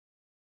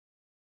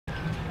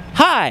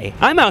Hi,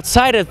 I'm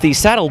outside of the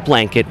Saddle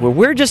Blanket where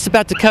we're just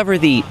about to cover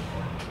the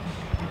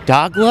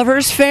Dog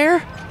Lovers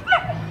Fair?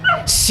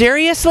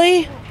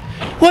 Seriously?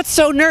 What's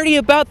so nerdy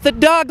about the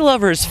Dog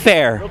Lovers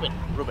Fair?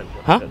 Rugben.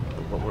 Huh?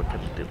 What we're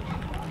gonna do.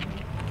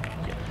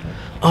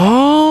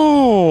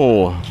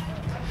 Oh!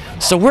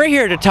 So we're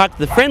here to talk to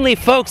the friendly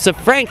folks of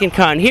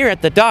FrankenCon here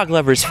at the Dog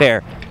Lovers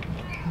Fair.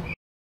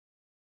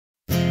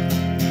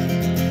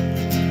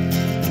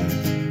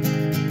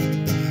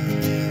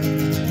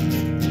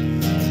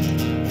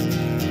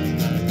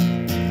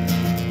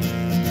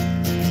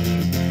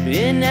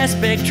 In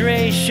aspect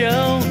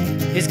ratio,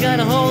 he's got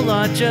a whole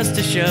lot just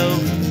to show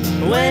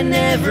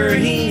whenever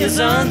he is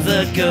on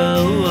the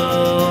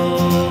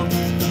go.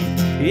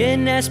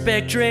 In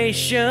aspect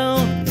ratio,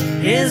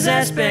 his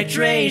aspect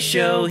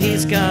ratio,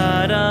 he's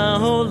got a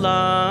whole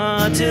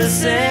lot to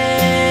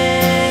say.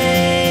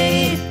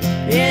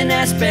 In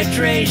aspect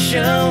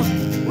ratio,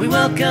 we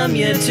welcome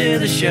you to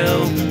the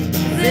show.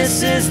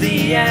 This is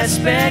the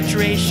aspect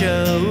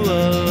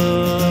ratio.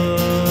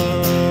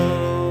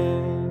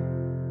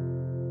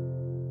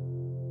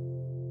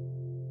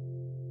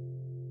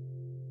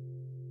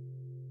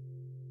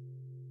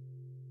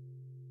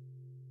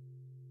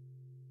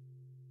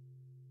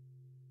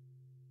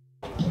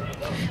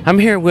 I'm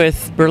here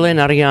with Berlin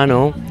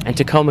Arellano and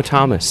Tacoma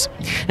Thomas,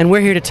 and we're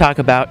here to talk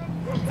about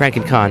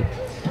FrankenCon.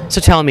 So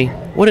tell me,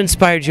 what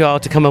inspired you all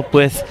to come up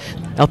with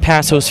El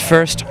Paso's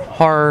first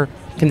horror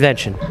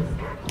convention?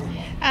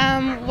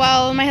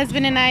 Well, my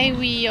husband and I,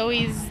 we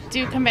always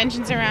do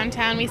conventions around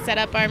town. We set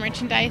up our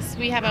merchandise.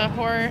 We have a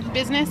horror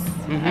business,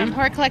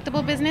 horror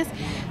collectible business.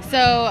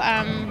 So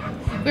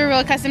we were real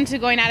accustomed to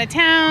going out of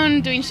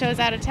town, doing shows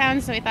out of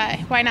town, so we thought,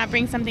 why not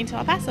bring something to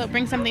El Paso,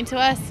 bring something to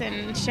us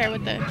and share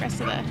with the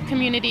rest of the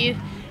community,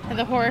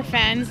 the horror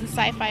fans, the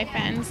sci-fi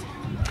fans.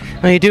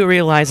 Now you do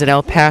realize that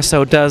El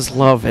Paso does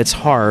love its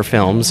horror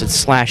films, its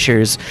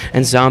slashers,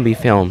 and zombie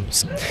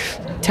films.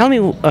 Tell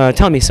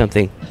me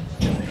something.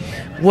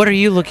 What are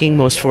you looking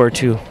most forward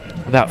to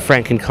about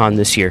FrankenCon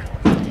this year?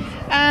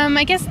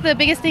 I guess the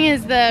biggest thing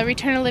is the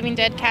Return of the Living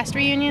Dead cast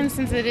reunion,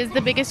 since it is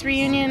the biggest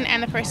reunion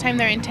and the first time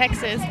they're in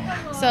Texas.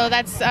 So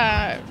that's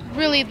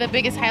really the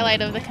biggest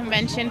highlight of the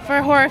convention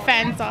for horror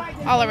fans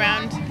all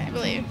around, I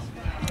believe.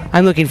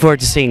 I'm looking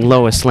forward to seeing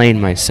Lois Lane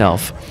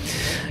myself.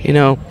 You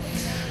know,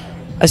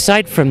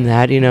 aside from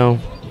that, you know,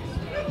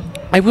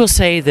 I will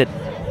say that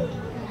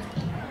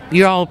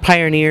you're all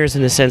pioneers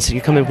in the sense that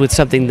you're coming up with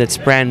something that's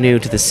brand new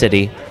to the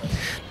city.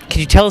 Can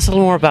you tell us a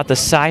little more about the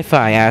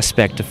sci-fi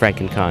aspect of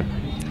FrankenCon?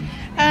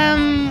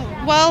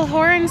 Well,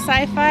 horror and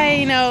sci-fi,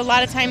 you know, a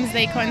lot of times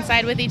they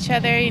coincide with each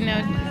other, you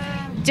know,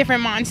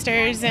 different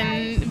monsters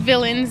and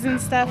villains and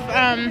stuff.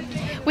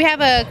 We have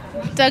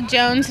Doug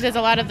Jones, who does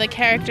a lot of the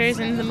characters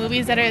in the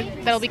movies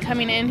that'll be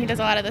coming in. He does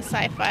a lot of the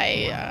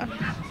sci-fi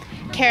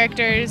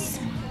characters.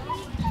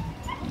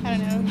 I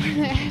don't know,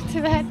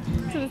 to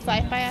the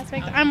sci-fi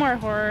aspect. I'm more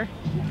horror.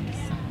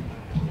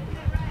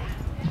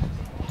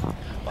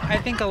 I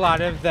think a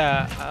lot of the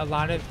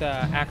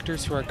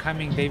actors who are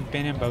coming, they've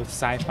been in both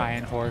sci-fi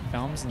and horror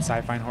films, and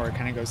sci-fi and horror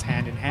kind of goes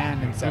hand in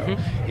hand. And so,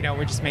 you know,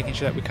 we're just making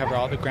sure that we cover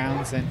all the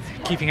grounds and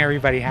keeping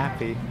everybody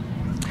happy.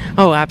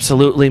 Oh,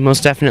 absolutely,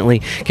 most definitely.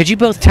 Could you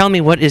both tell me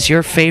what is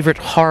your favorite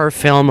horror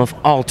film of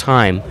all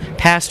time,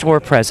 past or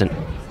present?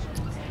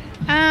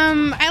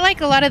 I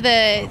like a lot of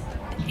the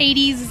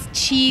 80s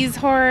cheese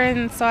horror,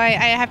 and so I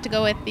have to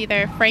go with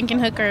either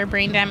Frankenhook or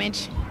Brain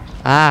Damage.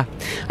 Ah,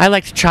 I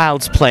liked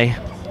Child's Play.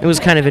 It was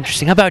kind of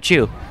interesting. How about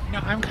you? No,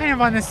 I'm kind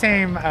of on the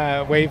same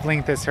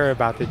wavelength as her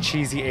about the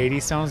cheesy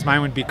 80s films. Mine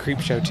would be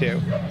Creepshow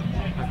too.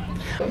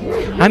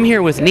 I'm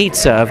here with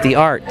Nitsa of the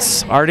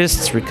Arts,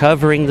 Artists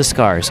Recovering the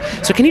Scars.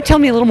 So can you tell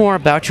me a little more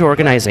about your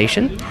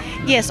organization?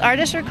 Yes,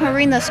 Artists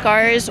Recovering the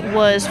Scars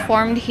was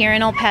formed here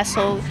in El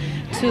Paso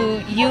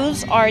to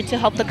use art to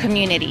help the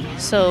community.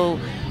 So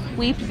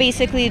we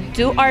basically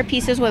do art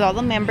pieces with all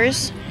the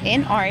members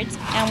in art,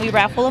 and we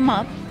raffle them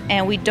up,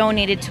 and we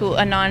donate it to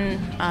a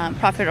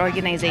non-profit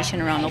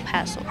organization around El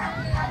Paso.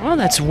 Oh,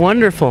 that's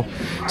wonderful.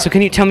 So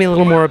can you tell me a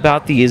little more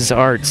about these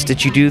arts?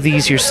 Did you do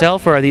these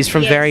yourself, or are these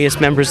from various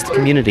members of the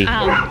community?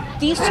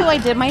 These two I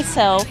did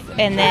myself,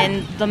 and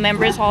then the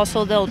members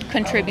also, they'll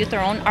contribute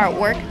their own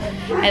artwork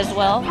as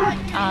well.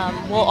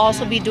 We'll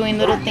also be doing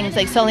little things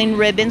like selling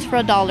ribbons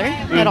for $1.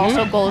 That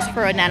also goes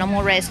for an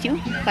animal rescue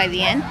by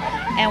the end.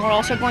 And we're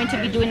also going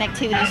to be doing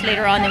activities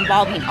later on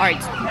involving art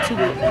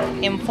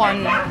to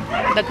inform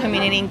the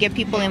community and get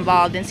people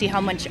involved and see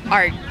how much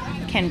art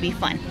can be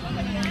fun.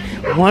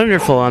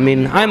 Wonderful. I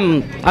mean,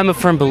 I'm a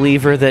firm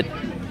believer that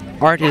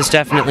art is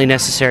definitely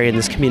necessary in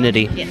this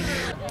community. Yes.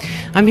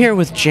 I'm here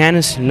with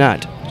Janice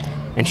Nutt,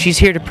 and she's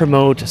here to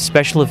promote a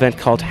special event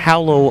called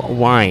Hallow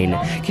Wine.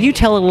 Can you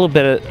tell a little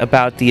bit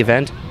about the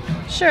event?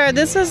 Sure.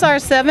 This is our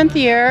 7th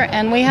year,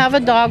 and we have a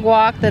dog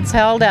walk that's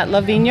held at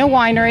La Viña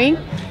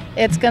Winery.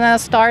 It's going to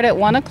start at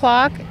 1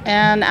 o'clock,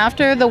 and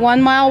after the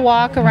 1 mile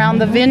walk around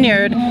the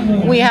vineyard,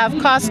 we have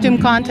costume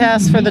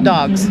contests for the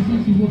dogs.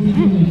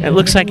 It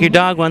looks like your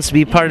dog wants to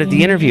be part of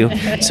the interview.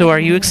 So are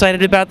you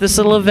excited about this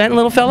little event,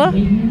 little fella?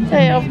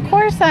 Hey, of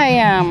course I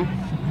am.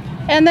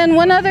 And then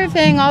one other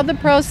thing, all the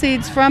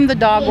proceeds from the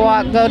dog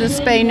walk go to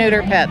spay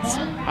neuter pets.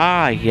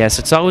 Ah, yes,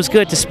 it's always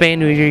good to spay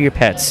and neuter your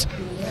pets.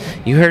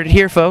 You heard it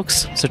here,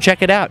 folks, so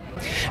check it out.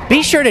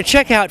 Be sure to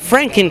check out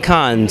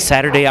FrankenCon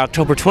Saturday,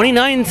 October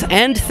 29th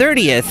and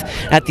 30th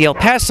at the El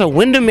Paso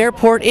Wyndham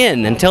Airport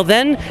Inn. Until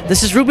then,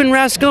 this is Rugben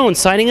Rascon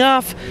signing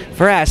off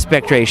for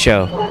Aspect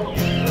Ratio.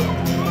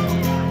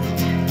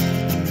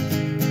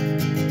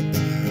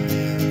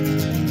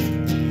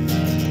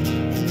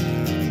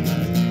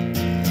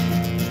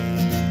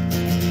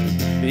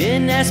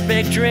 In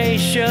Aspect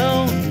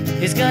Ratio,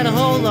 he's got a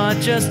whole lot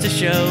just to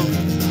show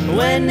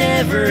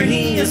whenever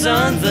he is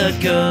on the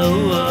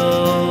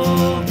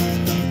go.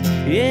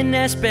 In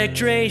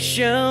Aspect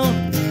Ratio,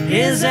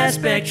 his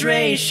Aspect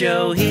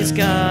Ratio, he's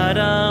got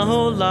a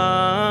whole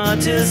lot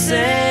to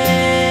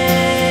say.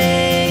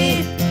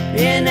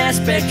 In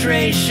Aspect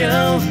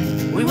Ratio,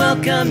 we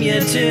welcome you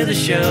to the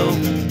show.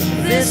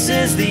 This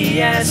is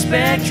the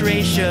Aspect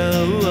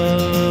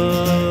Ratio.